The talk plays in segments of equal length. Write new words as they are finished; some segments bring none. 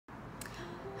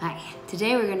Hi,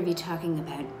 today we're going to be talking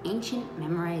about ancient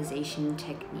memorization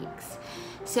techniques.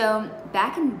 So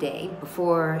back in the day,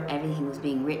 before everything was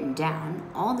being written down,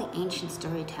 all the ancient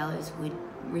storytellers would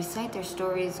recite their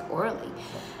stories orally.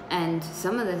 And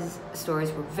some of the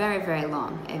stories were very, very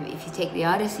long. If you take the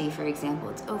Odyssey, for example,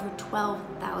 it's over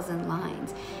 12,000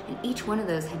 lines, and each one of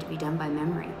those had to be done by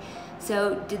memory.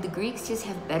 So did the Greeks just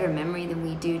have better memory than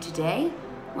we do today?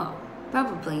 Well,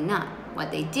 probably not. What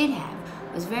they did have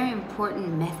was very important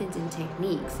methods and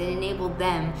techniques that enabled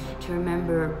them to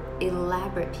remember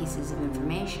elaborate pieces of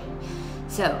information.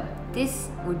 So this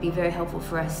would be very helpful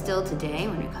for us still today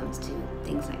when it comes to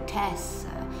things like tests,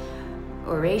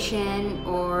 oration,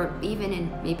 or even,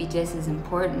 and maybe just as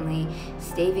importantly,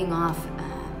 staving off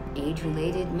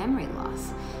age-related memory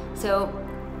loss. So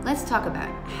let's talk about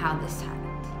how this happened.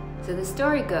 So the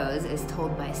story goes, as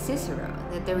told by Cicero,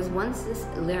 that there was once this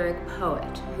lyric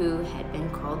poet who had been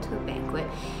called to a banquet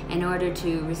in order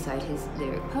to recite his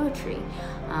lyric poetry.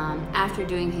 After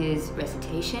doing his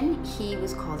recitation, he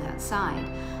was called outside.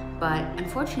 But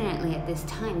unfortunately at this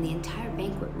time, the entire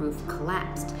banquet roof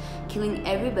collapsed, killing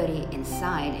everybody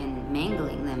inside and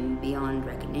mangling them beyond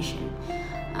recognition.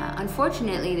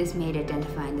 Unfortunately, this made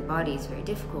identifying the bodies very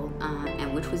difficult,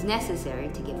 and which was necessary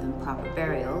to give them proper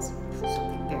burials,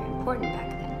 something very important back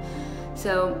then.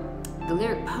 So the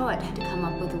lyric poet had to come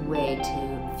up with a way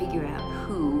to figure out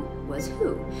who was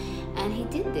who. And he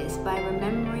did this by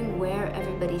remembering where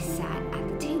everybody sat at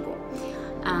the table.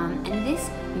 And this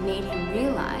made him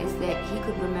realize that he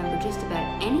could remember just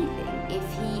about anything if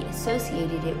he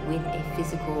associated it with a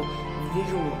physical,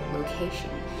 visual location.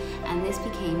 And this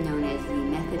became known as the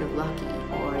method of Loki,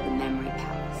 or the memory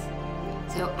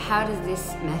palace. So how does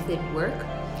this method work?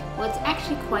 Well, it's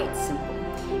actually quite simple.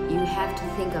 You have to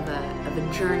think of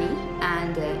a journey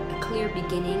and a clear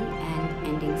beginning and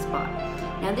ending spot.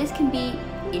 Now this can be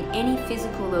in any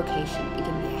physical location. It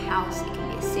can be a house, it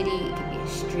can be a city, it can be a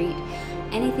street,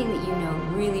 anything that you know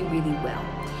really, really well.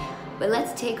 But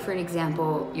let's take, for an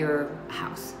example, your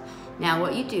house. Now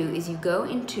what you do is you go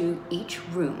into each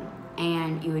room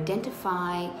and you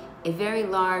identify a very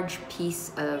large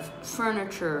piece of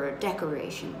furniture or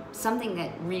decoration, something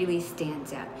that really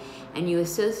stands out, and you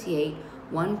associate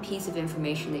one piece of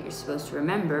information that you're supposed to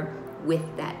remember with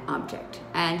that object.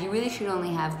 And you really should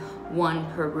only have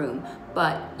one per room,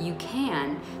 but you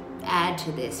can add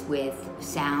to this with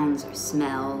sounds or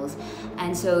smells.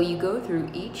 And so you go through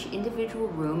each individual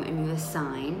room and you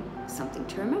assign something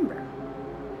to remember.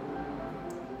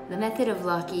 The method of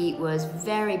Loki was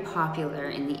very popular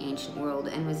in the ancient world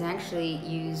and was actually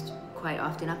used quite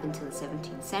often up until the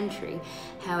 17th century.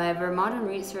 However, modern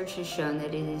research has shown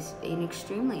that it is an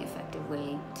extremely effective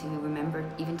way to remember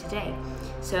even today.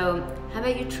 So how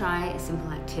about you try a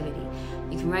simple activity?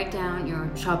 You can write down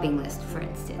your shopping list, for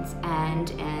instance, and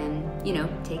you know,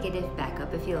 take it back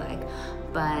up if you like.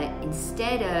 But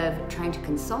instead of trying to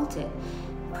consult it,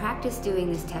 practice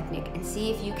doing this technique and see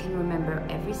if you can remember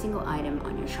every single item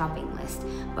on your shopping list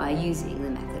by using the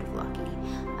method of Loki.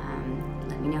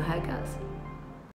 Let me know how it goes.